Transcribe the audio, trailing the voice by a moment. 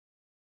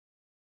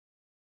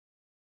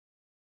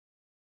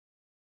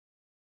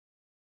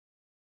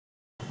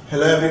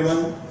Hello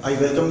everyone, I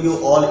welcome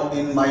you all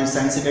in my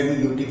Science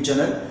Academy YouTube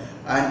channel,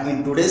 and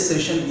in today's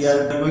session we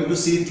are going to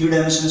see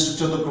three-dimensional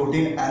structure of the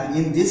protein, and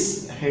in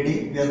this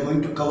heading we are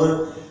going to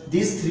cover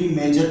these three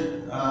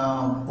major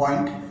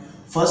points.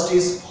 First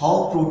is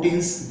how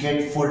proteins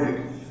get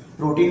folded.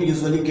 Protein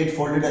usually get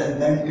folded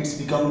and then it's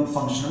become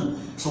functional.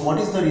 So what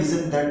is the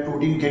reason that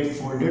protein get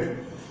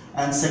folded?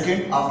 And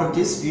second, after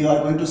this we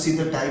are going to see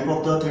the type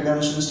of the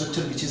three-dimensional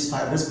structure, which is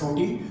fibrous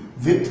protein,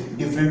 with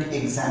different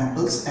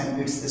examples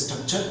and its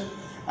structure.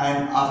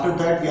 And after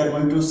that we are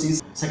going to see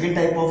second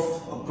type of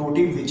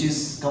protein, which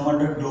is come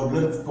under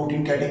globular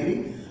protein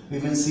category. We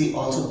will see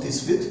also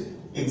this with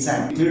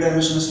example.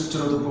 Three-dimensional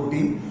structure of the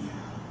protein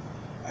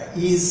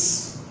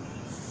is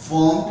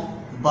formed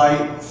by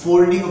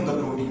folding of the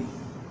protein.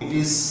 It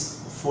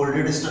is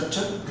folded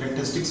structure.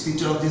 Characteristics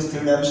feature of this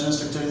three-dimensional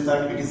structure is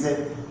that it is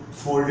a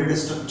folded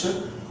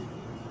structure.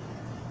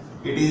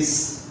 It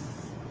is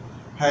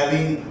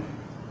having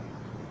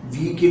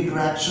weak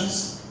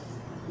interactions.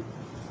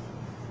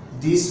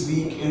 This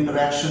weak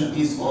interaction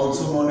is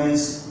also known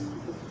as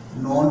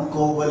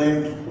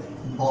non-covalent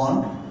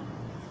bond,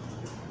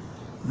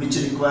 which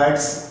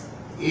requires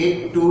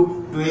 8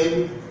 to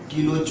 12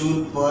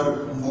 kilojoule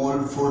per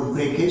mole for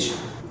breakage.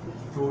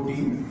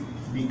 Protein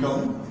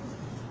become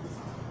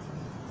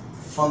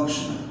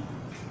functional.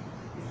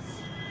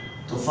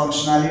 The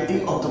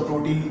functionality of the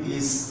protein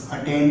is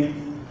attained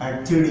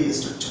at 3D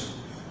structure.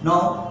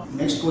 Now,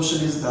 next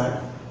question is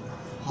that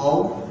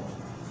how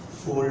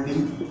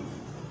folding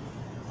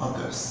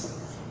occurs.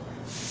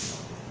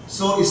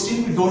 So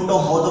still we don't know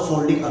how the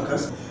folding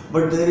occurs,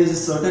 but there is a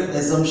certain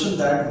assumption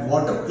that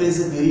water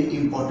plays a very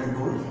important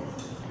role.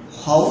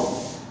 How?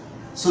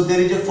 So there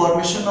is a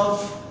formation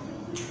of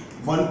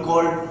one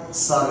called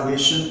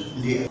solvation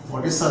layer.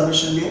 What is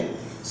solvation layer?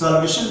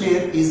 Solvation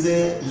layer is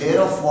a layer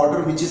of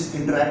water which is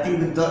interacting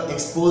with the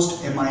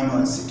exposed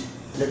amino acid.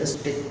 Let us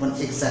take one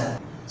example.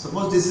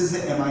 Suppose this is the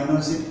amino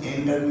acid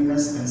N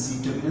terminus and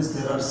C terminus.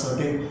 There are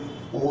certain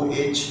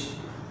OH,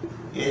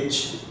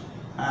 H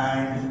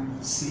and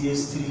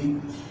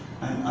CH3,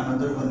 and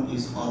another one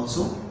is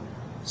also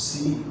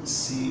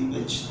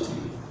CCH3.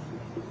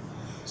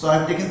 So I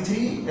have taken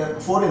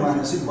four amino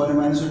acid, one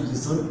amino acid,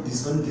 this one,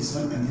 this one, this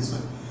one and this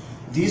one.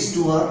 These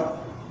two are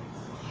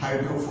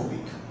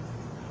hydrophobic,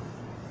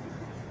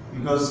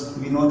 because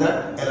we know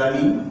that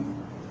alanine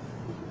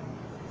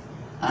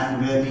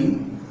and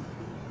valine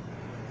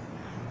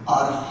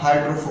are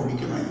hydrophobic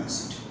amino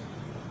acid.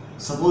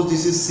 Suppose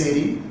this is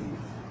serine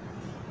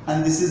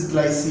and this is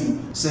glycine.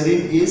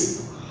 Serine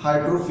is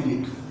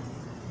hydrophilic.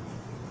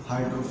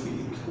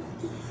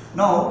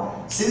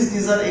 Now, since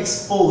these are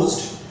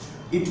exposed,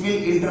 it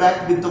will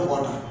interact with the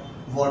water.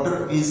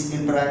 Water is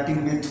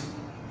interacting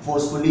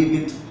forcefully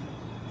with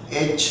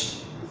H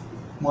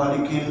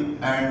molecule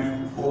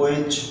and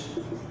OH,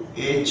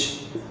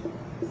 H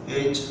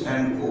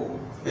and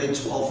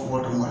OH of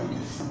water molecule.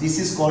 This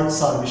is called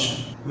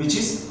solvation, which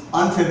is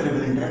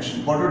unfavorable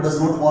interaction. Water does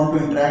not want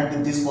to interact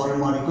with these foreign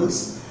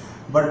molecules,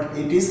 but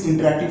it is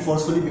interacting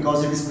forcefully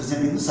because it is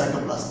present in the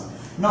cytoplasm.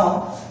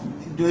 Now,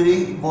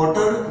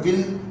 water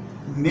will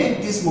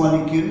make this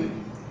molecule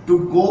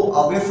to go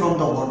away from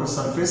the water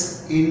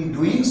surface. In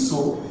doing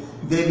so,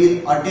 they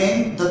will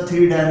attain the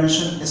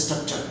three-dimensional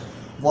structure.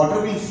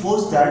 Water will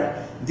force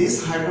that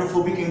this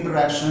hydrophobic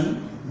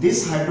interaction,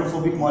 this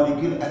hydrophobic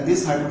molecule and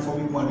this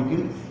hydrophobic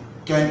molecule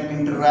can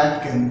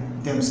interact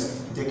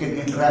themselves. They can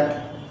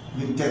interact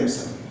with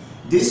themselves.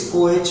 This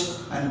OH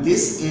and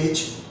this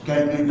H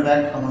can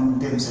interact among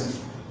themselves,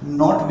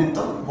 not with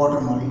the water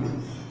molecule.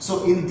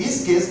 So in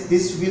this case,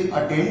 this will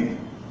attain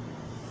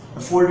a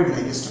folded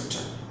like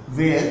structure,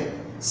 where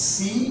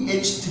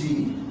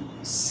CH3,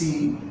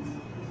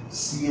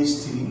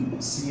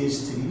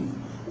 CH3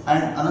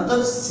 and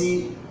another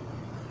C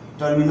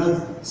terminal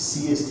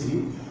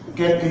CH3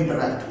 can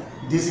interact.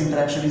 This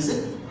interaction is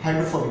a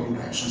hydrophobic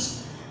interactions.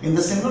 In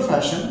the similar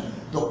fashion,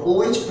 the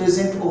OH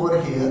present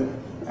over here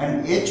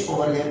and H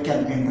over here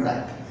can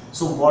interact.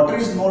 So water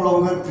is no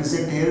longer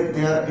present here,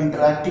 they are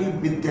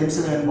interacting with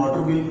themselves, and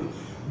water will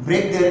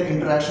break their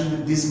interaction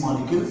with this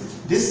molecule.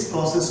 This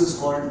process is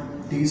called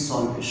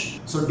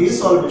desolvation. So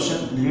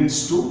desolvation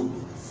leads to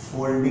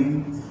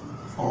folding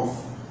of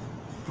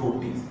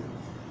protein.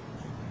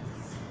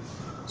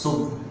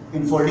 So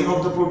in folding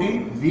of the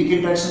protein, weak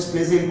interactions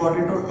plays an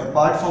important role.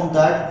 Apart from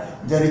that,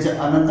 there is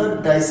another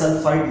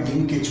disulfide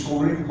linkage.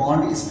 Covalent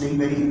bond is playing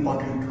very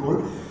important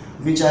role,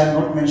 which I have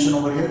not mentioned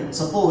over here.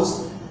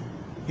 Suppose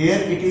here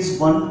it is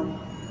one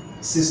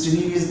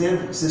cysteine is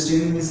there.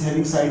 Cysteine is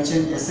having side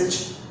chain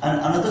SH, and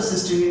another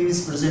cysteine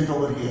is present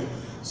over here.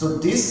 So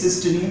this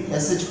cysteine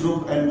SH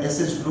group and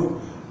SH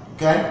group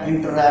can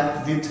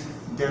interact with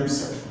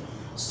themselves.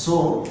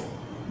 So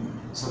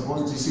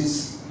suppose this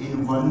is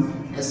in one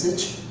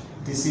SH,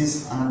 this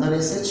is another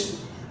SH.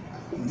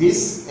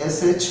 This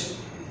SH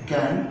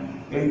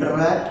can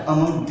interact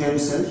among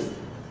themselves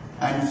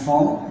and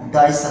form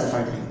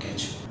disulfide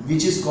linkage,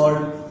 which is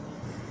called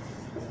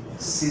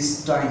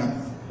cysteine.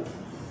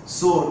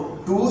 So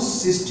two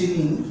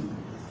cysteine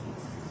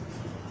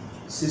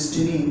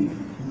cysteine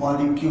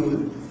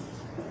molecule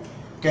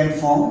can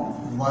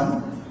form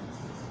one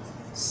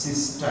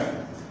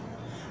cysteine,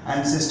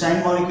 and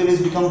cysteine molecule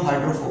is become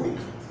hydrophobic.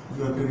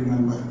 You have to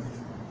remember,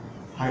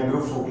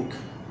 hydrophobic,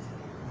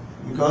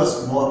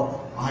 because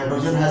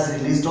hydrogen has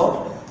released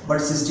out,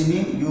 but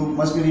cysteine, you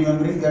must be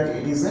remembering that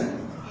it is a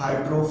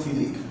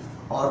hydrophilic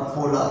or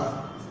polar.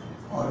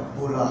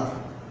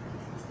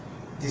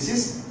 This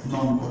is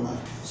non-polar.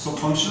 So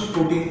functional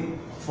protein,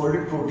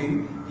 folded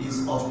protein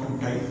is of two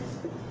type.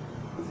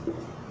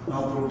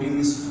 Now protein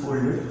is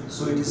folded,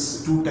 so it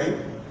is two type.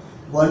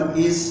 One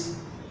is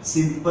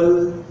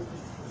simple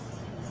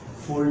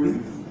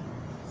folding,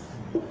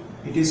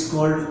 it is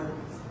called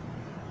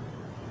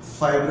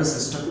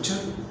fibrous structure,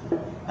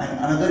 and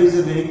another is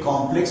a very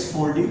complex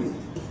folding,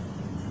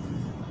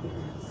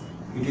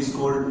 it is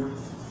called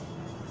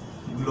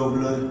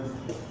globular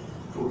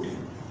protein.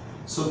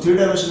 So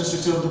three-dimensional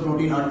structure of the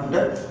protein are two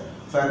types: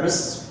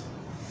 fibrous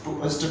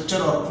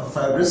structure of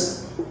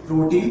fibrous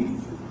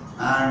protein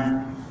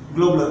and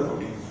globular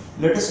protein.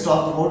 Let us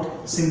talk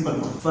about simple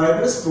one.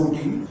 Fibrous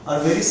protein are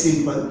very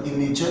simple in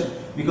nature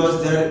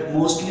because they are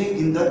mostly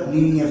in the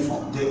linear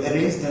form. They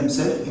arrange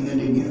themselves in a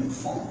linear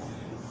form,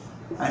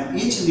 and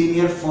each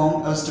linear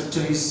form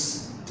structure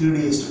is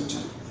 3D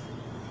structure.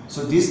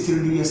 So these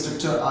 3D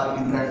structure are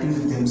interacting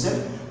with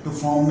themselves to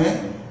form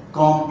a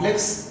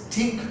complex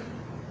thick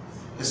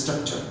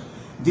structure.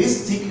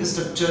 This thick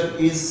structure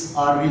these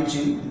are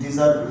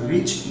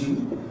rich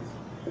in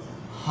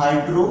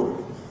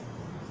hydrophobic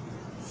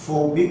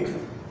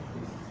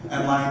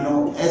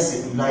amino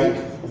acid like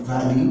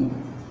valine,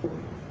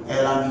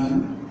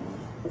 alanine,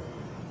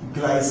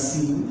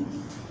 glycine,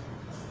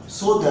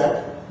 so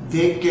that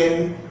they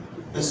can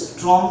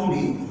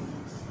strongly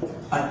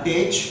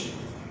attach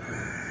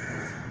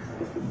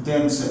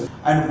themselves,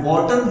 and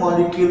water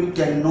molecule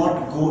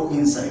cannot go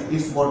inside.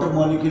 If water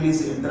molecule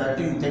is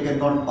interacting, they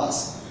cannot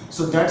pass.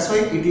 So that's why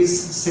it is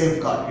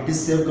safeguard. It is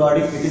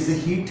safeguarding. It is a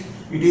heat.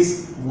 It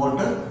is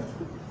water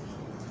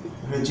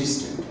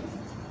resistant,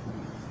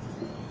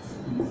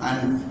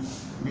 and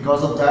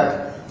because of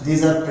that,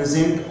 these are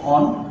present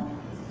on.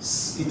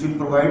 It will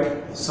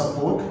provide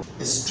support,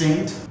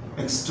 strength,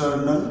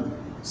 external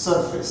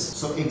surface.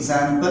 So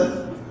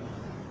example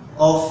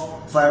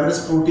of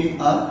fibrous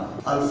protein are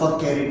alpha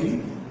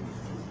keratin,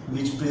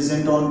 which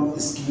present on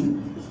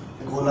skin,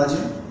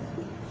 collagen,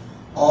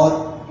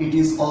 or it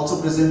is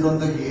also present on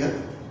the hair,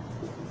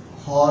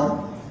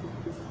 horn,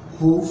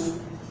 hoof,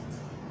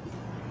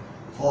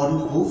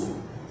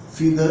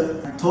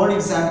 feather. Third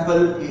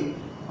example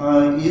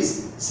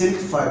is silk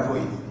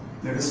fibroin.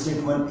 Let us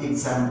take one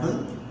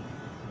example.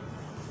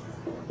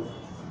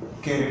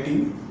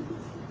 Keratin.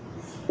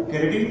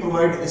 Keratin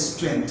provides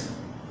strength.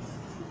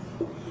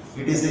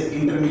 It is an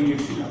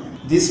intermediate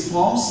filament. This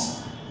forms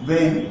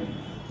when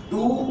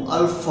two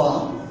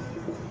alpha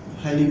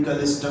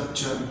helical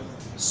structure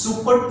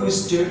super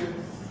twisted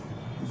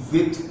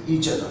with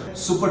each other,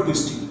 super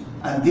twisting,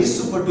 and this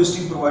super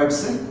twisting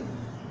provides a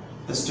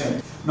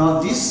strength. Now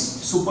this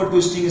super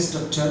twisting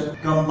structure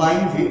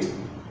combined with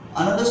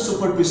another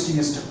super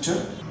twisting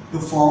structure to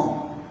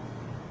form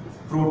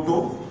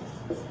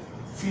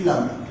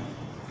protofilament.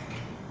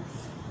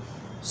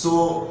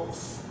 So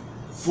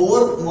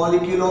four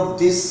molecule of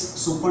this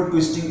super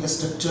twisting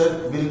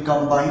structure will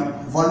combine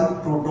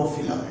one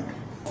protofilament.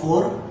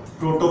 Four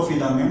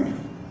protofilament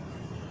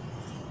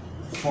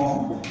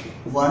form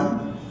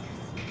one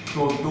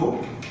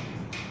protofiber,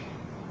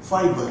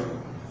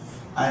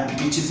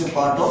 and which is a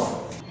part of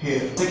hair.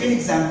 Second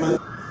example,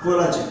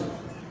 collagen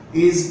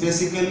is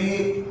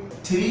basically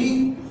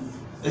three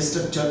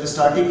structure.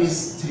 Starting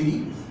is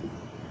three.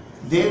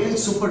 They will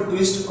super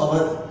twist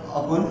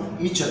upon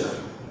each other,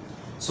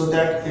 so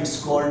that it's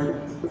called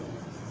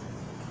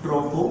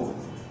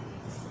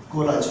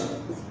tropocollagen.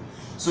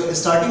 So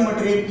starting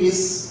material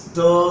is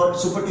the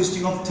super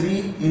twisting of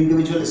three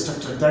individual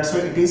structures. That's why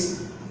it is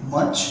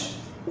much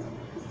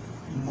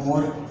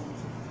more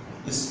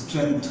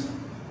strength.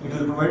 It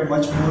will provide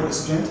much more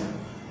strength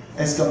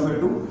as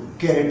compared to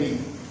keratin.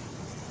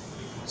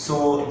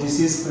 So this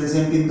is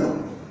present in the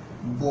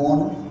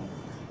bone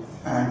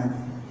and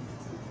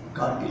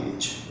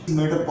cartilage. It's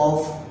made up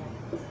of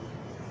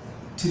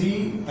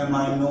 3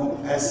 amino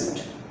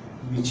acid,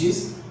 which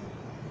is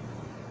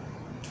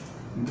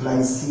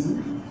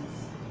glycine,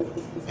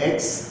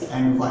 X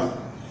and Y.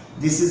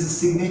 This is a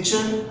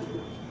signature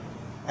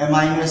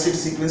amino acid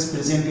sequence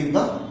present in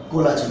the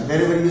collagen.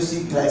 Wherever you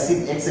see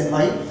glycine, X and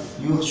Y,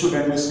 you should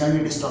understand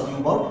it is talking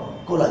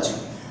about collagen.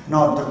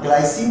 Now the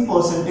glycine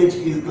percentage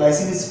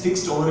is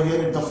fixed over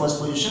here at the first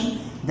position.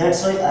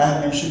 That's why I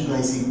have mentioned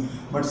glycine.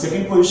 But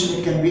second position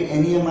it can be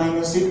any amino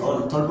acid,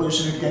 or third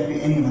position it can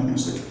be any amino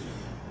acid.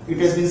 It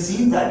has been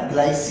seen that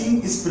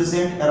glycine is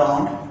present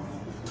around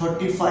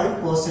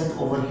 35%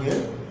 over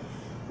here.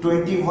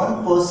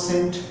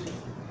 21%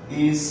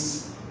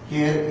 is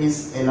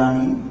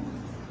alanine,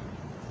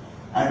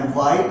 and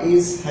Y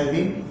is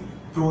having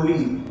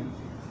proline,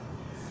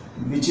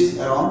 which is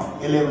around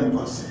 11%.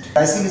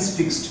 Glycine is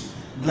fixed.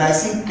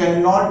 Glycine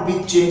cannot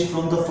be changed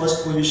from the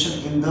first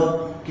position in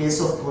the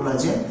case of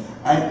collagen,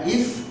 and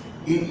if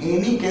in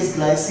any case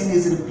glycine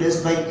is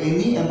replaced by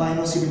any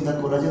amino acid in the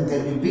collagen,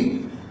 there will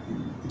be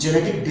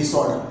genetic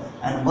disorder,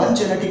 and one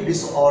genetic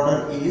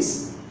disorder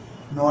is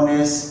known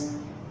as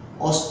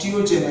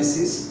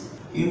osteogenesis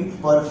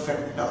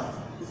imperfecta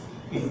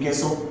in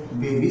case of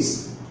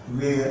babies,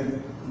 where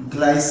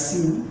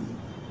glycine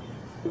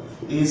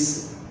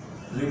is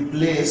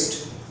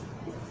replaced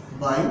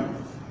by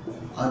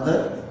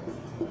other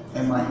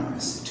amino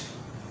acid.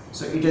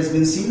 So it has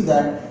been seen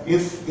that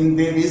if in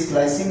babies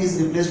glycine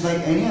is replaced by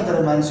any other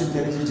amino acid,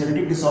 there is a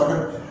genetic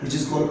disorder which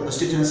is called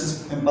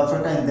osteogenesis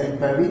imperfecta. In that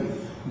baby,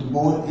 the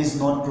bone is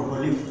not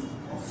properly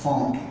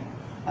formed,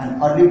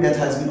 and early death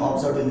has been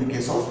observed in the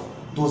case of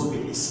those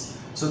babies.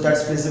 So that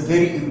plays a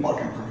very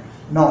important role.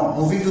 Now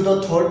moving to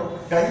the third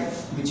type,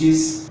 which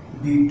is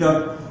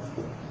beta,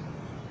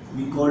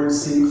 we call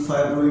silk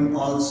fibroin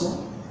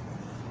also.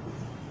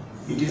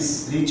 It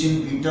is rich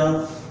in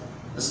beta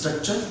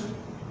structure,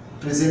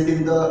 present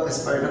in the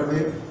spider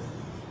web.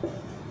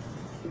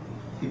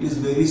 It is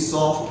very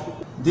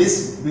soft.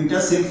 This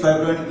beta silk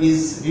fibroin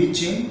is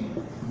rich in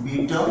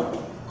beta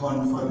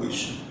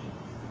conformation,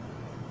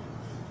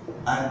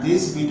 and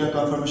this beta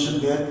conformation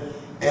there,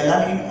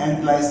 alanine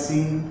and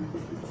glycine,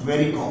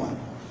 very common.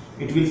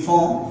 It will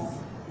form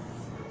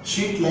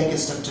sheet like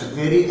structure,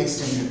 very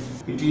extended.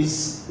 It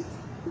is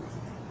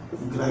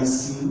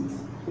glycine,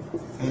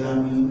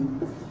 alanine,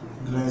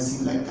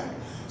 glycine, like that.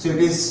 So it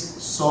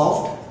is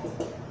soft,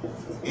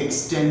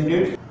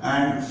 extended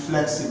and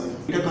flexible.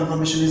 Beta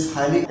conformation is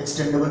highly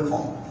extendable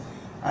form,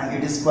 and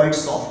it is quite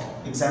soft.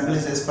 Example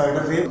is a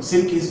spider web.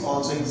 Silk is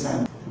also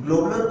example.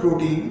 Globular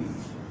protein,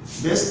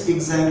 best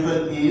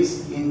example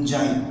is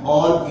enzyme,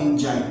 all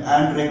enzyme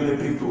and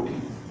regulatory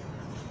protein.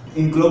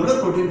 In globular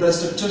protein, the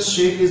structure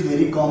shape is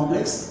very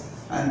complex,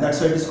 and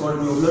that's why it is called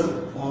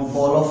globular, or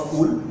ball of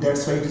wool.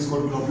 That's why it is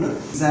called globular.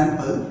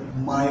 Example,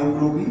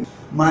 myoglobin.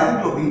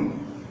 Myoglobin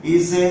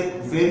is a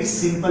very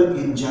simple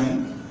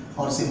enzyme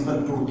or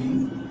simple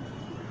protein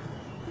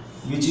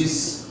which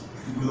is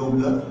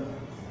globular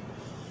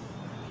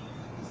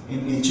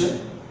in nature.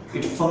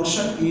 Its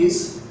function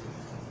is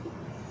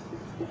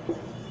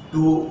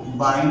to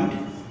bind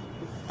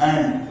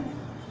and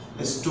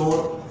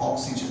store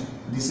oxygen.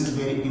 This is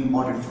very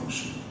important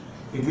function.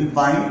 It will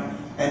bind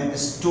and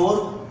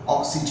store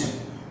oxygen.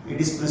 It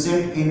is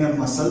present in the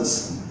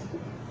muscles.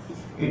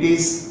 It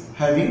is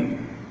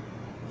having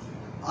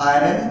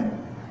iron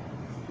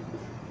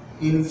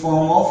in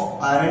form of,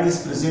 iron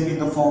is present in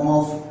the form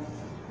of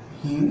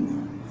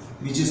heme,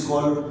 which is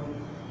called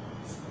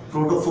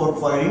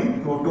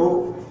protoporphyrin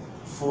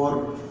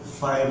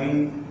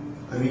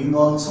ring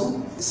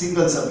also,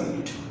 single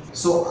subunit.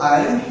 So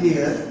iron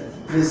here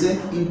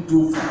present in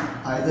two form,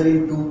 either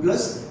in 2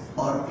 plus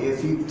or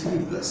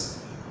Fe3 plus.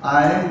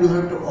 Iron, you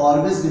have to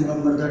always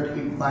remember that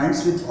it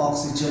binds with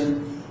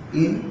oxygen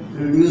in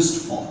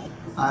reduced form.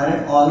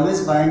 Iron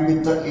always bind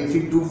with the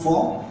Fe2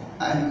 form,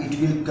 and it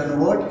will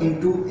convert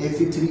into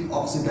Fe3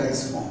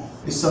 oxidized form.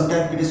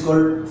 Sometimes it is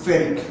called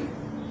ferric,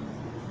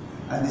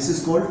 and this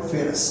is called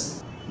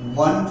ferrous.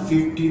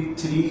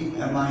 153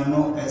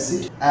 amino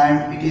acid,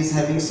 and it is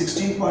having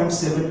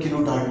 16.7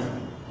 kilodalton.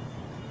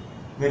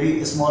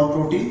 Very small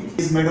protein. It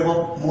is made up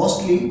of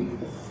mostly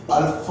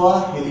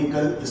alpha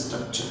helical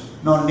structure.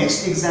 Now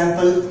next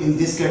example in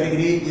this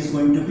category is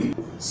going to be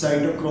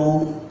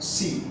cytochrome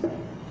C.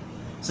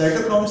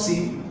 Cytochrome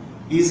C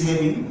is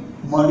having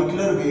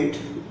molecular weight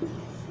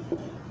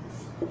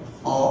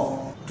of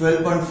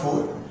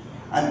 12.4,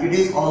 and it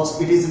is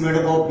made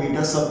up of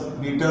beta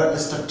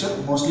structure.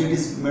 Mostly it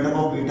is made up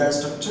of beta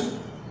structure,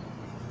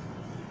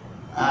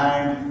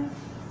 and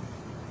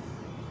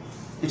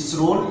its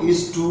role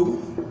is to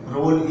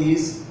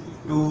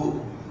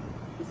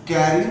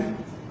carry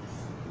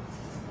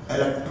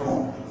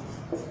electron.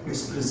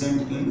 It's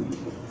present in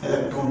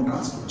electron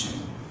transport chain.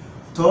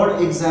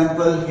 Third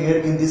example here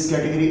in this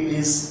category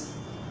is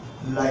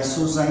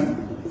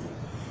lysozyme.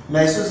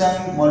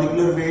 Lysozyme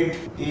molecular weight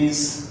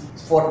is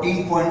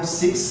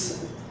 14.6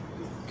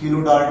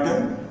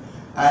 kilodalton,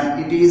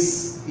 and it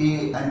is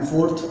a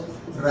fourth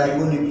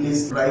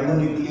ribonuclease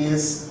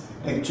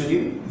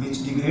actually,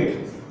 which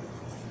degrade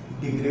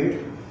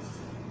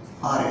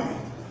RNA.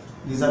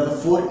 These are the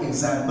 4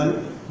 examples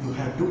you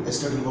have to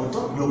study about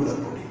the globular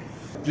protein.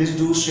 Please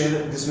do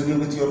share this video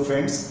with your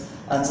friends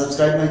and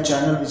subscribe my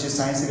channel, which is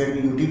Science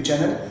Academy YouTube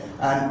channel,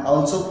 and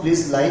also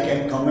please like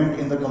and comment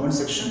in the comment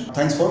section.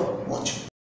 Thanks for watching.